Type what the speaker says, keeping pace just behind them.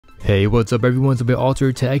Hey, what's up everyone? It's a bit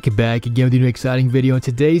Alter Tech back again with a new exciting video. In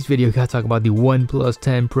today's video, I gotta talk about the OnePlus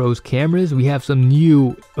 10 Pro's cameras. We have some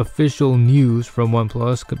new official news from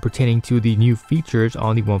OnePlus pertaining to the new features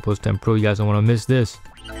on the OnePlus 10 Pro. You guys don't want to miss this.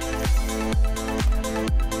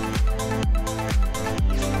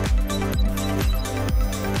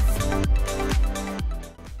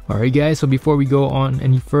 Alright guys, so before we go on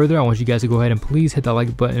any further, I want you guys to go ahead and please hit that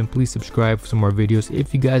like button and please subscribe for some more videos.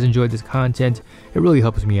 If you guys enjoyed this content, it really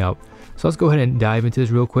helps me out. So let's go ahead and dive into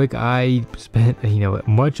this real quick. I spent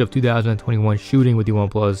much of 2021 shooting with the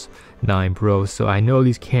OnePlus 9 Pro, so I know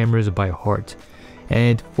these cameras by heart.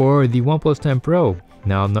 And for the OnePlus 10 Pro,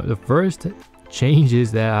 now the first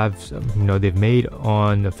changes that they've made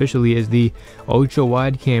on officially is the ultra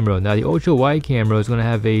wide camera. Now the ultra wide camera is going to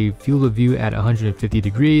have a field of view at 150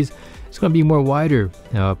 degrees. It's going to be more wider,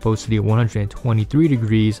 opposed to the 123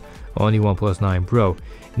 degrees on the OnePlus 9 Pro.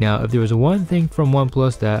 Now if there was one thing from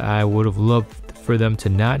OnePlus that I would have loved for them to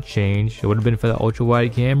not change, it would have been for the ultra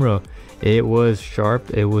wide camera. It was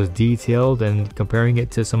sharp, it was detailed, and comparing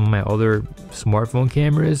it to some of my other smartphone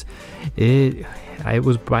cameras, it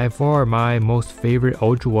was by far my most favorite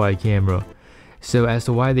ultra wide camera. So as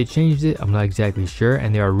to why they changed it, I'm not exactly sure,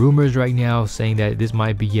 and there are rumors right now saying that this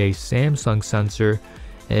might be a Samsung sensor.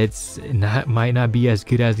 Might not be as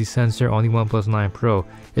good as the sensor on the OnePlus 9 Pro.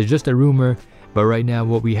 It's just a rumor, but right now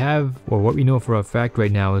what we have, or what we know for a fact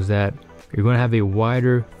right now, is that you're going to have a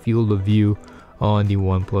wider field of view on the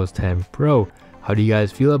OnePlus 10 Pro. How do you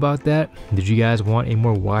guys feel about that? Did you guys want a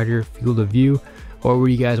more wider field of view, or were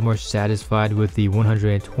you guys more satisfied with the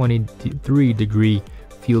 123 degree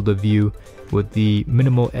field of view with the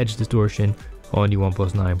minimal edge distortion on the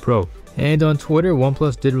OnePlus 9 Pro? And on Twitter,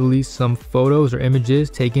 OnePlus did release some photos or images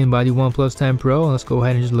taken by the OnePlus 10 Pro. Let's go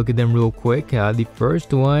ahead and just look at them real quick. The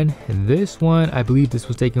first one, this one, I believe this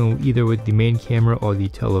was taken either with the main camera or the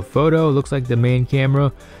telephoto. It looks like the main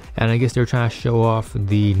camera, and I guess they're trying to show off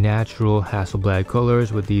the natural Hasselblad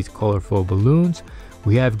colors with these colorful balloons.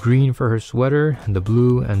 We have green for her sweater, and the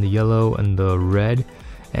blue and the yellow and the red,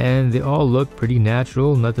 and they all look pretty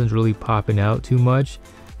natural. Nothing's really popping out too much.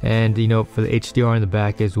 And for the HDR in the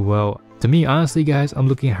back as well. To me, honestly guys, I'm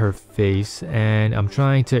looking at her face and I'm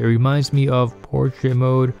trying to, it reminds me of portrait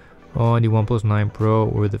mode on the OnePlus 9 Pro,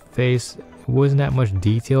 where the face wasn't that much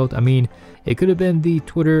detailed. I mean, it could have been the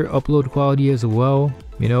Twitter upload quality as well.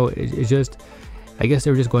 It's just, I guess they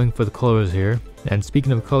were just going for the colors here. And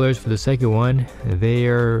speaking of colors, for the second one, they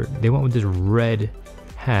went with this red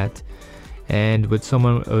hat, and with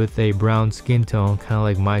someone with a brown skin tone, kind of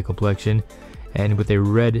like my complexion, and with a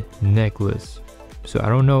red necklace. So I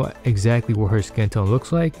don't know exactly what her skin tone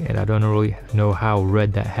looks like, and I don't really know how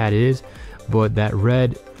red that hat is, but that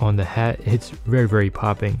red on the hat, it's very, very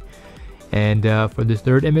popping. And for this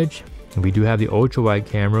third image, we do have the ultra wide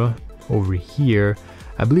camera over here.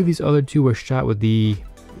 I believe these other two were shot with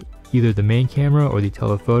either the main camera or the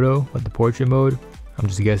telephoto with the portrait mode. I'm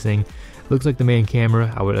just guessing. Looks like the main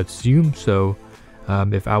camera, I would assume so.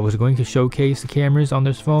 If I was going to showcase the cameras on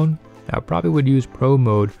this phone, I probably would use Pro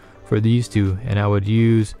mode for these two, and I would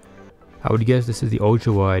guess this is the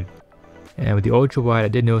ultra wide. And with the ultra wide, I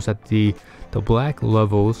did notice that the black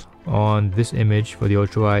levels on this image for the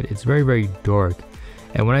ultra wide, it's very, very dark.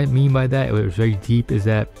 And what I mean by that, it was very deep, is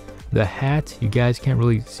that the hat, you guys can't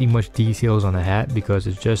really see much details on the hat because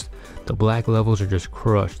it's just, the black levels are just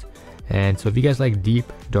crushed. And so if you guys like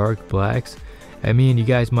deep, dark blacks, I mean, you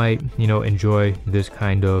guys might, enjoy this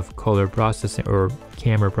kind of color processing or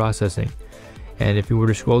camera processing. And if you were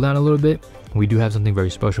to scroll down a little bit, we do have something very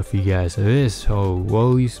special for you guys. Oh,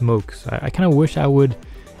 holy smokes. I kind of wish I would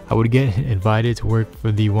get invited to work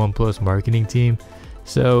for the OnePlus marketing team.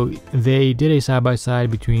 So they did a side-by-side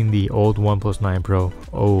between the old OnePlus 9 Pro,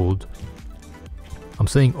 old. I'm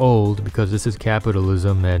saying old because this is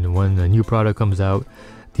capitalism, and when a new product comes out,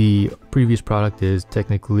 the previous product is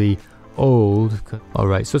technically old.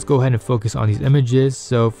 Alright, so let's go ahead and focus on these images.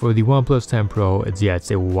 So for the OnePlus 10 Pro,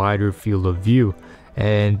 it's a wider field of view,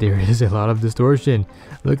 and there is a lot of distortion.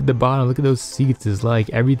 Look at the bottom, look at those seats. It's like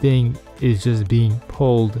everything is just being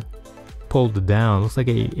pulled down. Looks like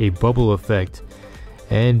a bubble effect.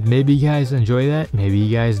 And maybe you guys enjoy that, maybe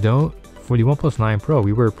you guys don't. For the OnePlus 9 Pro,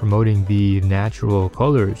 we were promoting the natural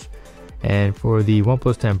colors, and for the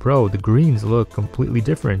OnePlus 10 Pro, the greens look completely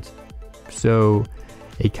different. So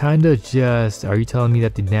it kind of just, are you telling me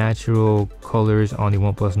that the natural colors on the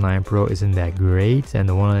OnePlus 9 Pro isn't that great, and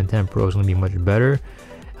the one on the 10 Pro is going to be much better?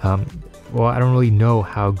 Well, I don't really know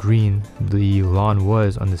how green the lawn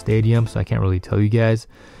was on the stadium, so I can't really tell you guys.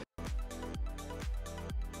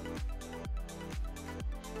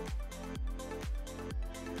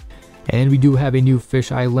 And we do have a new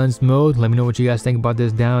fisheye lens mode. Let me know what you guys think about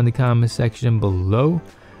this down in the comment section below.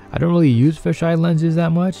 I don't really use fisheye lenses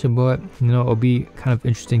that much, but you know, it'll be kind of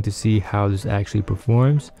interesting to see how this actually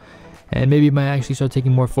performs. And maybe I might actually start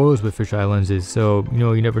taking more photos with fisheye lenses. So, you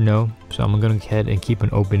know, you never know. So I'm gonna go ahead and keep an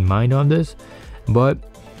open mind on this. But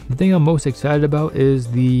the thing I'm most excited about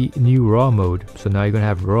is the new RAW mode. So now you're gonna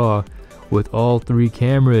have RAW with all 3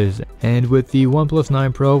 cameras. And with the OnePlus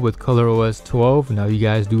 9 Pro with ColorOS 12, now you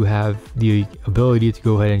guys do have the ability to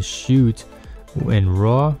go ahead and shoot in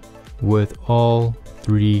RAW with all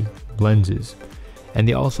 3 lenses. And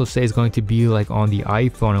they also say it's going to be like on the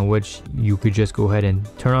iPhone, in which you could just go ahead and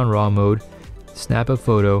turn on RAW mode, snap a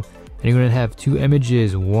photo, and you're going to have 2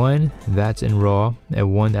 images, one that's in RAW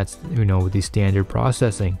and one that's, you know, with the standard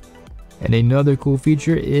processing. And another cool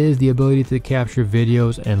feature is the ability to capture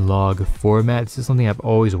videos in log format. This is something I've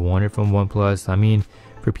always wanted from OnePlus. I mean,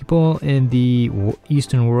 for people in the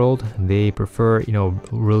Eastern world, they prefer, you know,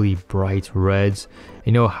 really bright reds,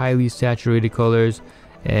 you know, highly saturated colors,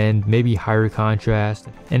 and maybe higher contrast.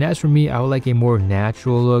 And as for me, I would like a more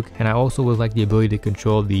natural look, and I also would like the ability to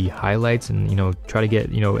control the highlights and, you know, try to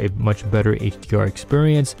get, you know, a much better HDR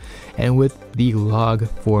experience. And with the log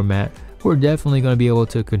format, we're definitely going to be able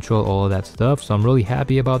to control all of that stuff. So I'm really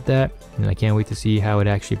happy about that, and I can't wait to see how it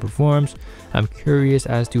actually performs. I'm curious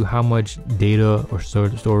as to how much data or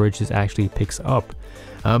storage this actually picks up.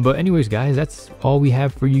 But anyways, guys, that's all we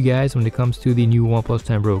have for you guys when it comes to the new OnePlus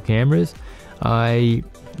 10 Pro cameras.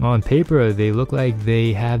 On paper, they look like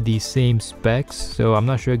they have the same specs, so I'm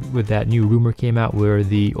not sure with that new rumor came out where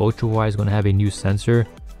the ultra wide is going to have a new sensor.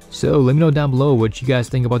 So let me know down below what you guys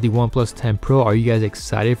think about the OnePlus 10 Pro. Are you guys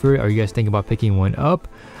excited for it? Are you guys thinking about picking one up?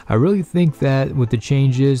 I really think that with the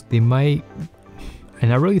changes, they might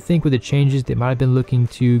have been looking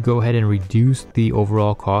to go ahead and reduce the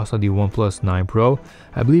overall cost of the OnePlus 9 Pro.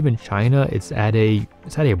 I believe in China it's at a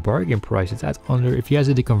bargain price. It's at under, if you guys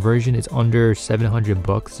did the conversion, it's under 700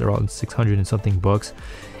 bucks, around 600 and something bucks.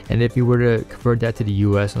 And if you were to convert that to the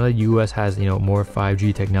US, I know the US has, you know, more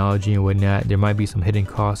 5G technology and whatnot. There might be some hidden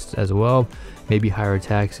costs as well, maybe higher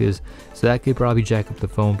taxes. So that could probably jack up the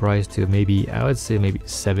phone price to maybe, I would say maybe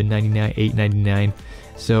 $799, $899.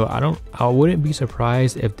 So I wouldn't be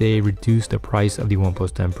surprised if they reduce the price of the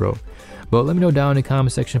OnePlus 10 Pro. But let me know down in the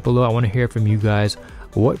comment section below. I want to hear from you guys.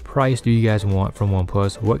 What price do you guys want from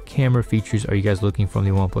OnePlus? What camera features are you guys looking from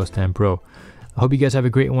the OnePlus 10 Pro? I hope you guys have a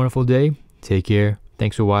great and wonderful day. Take care.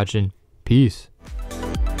 Thanks for watching. Peace.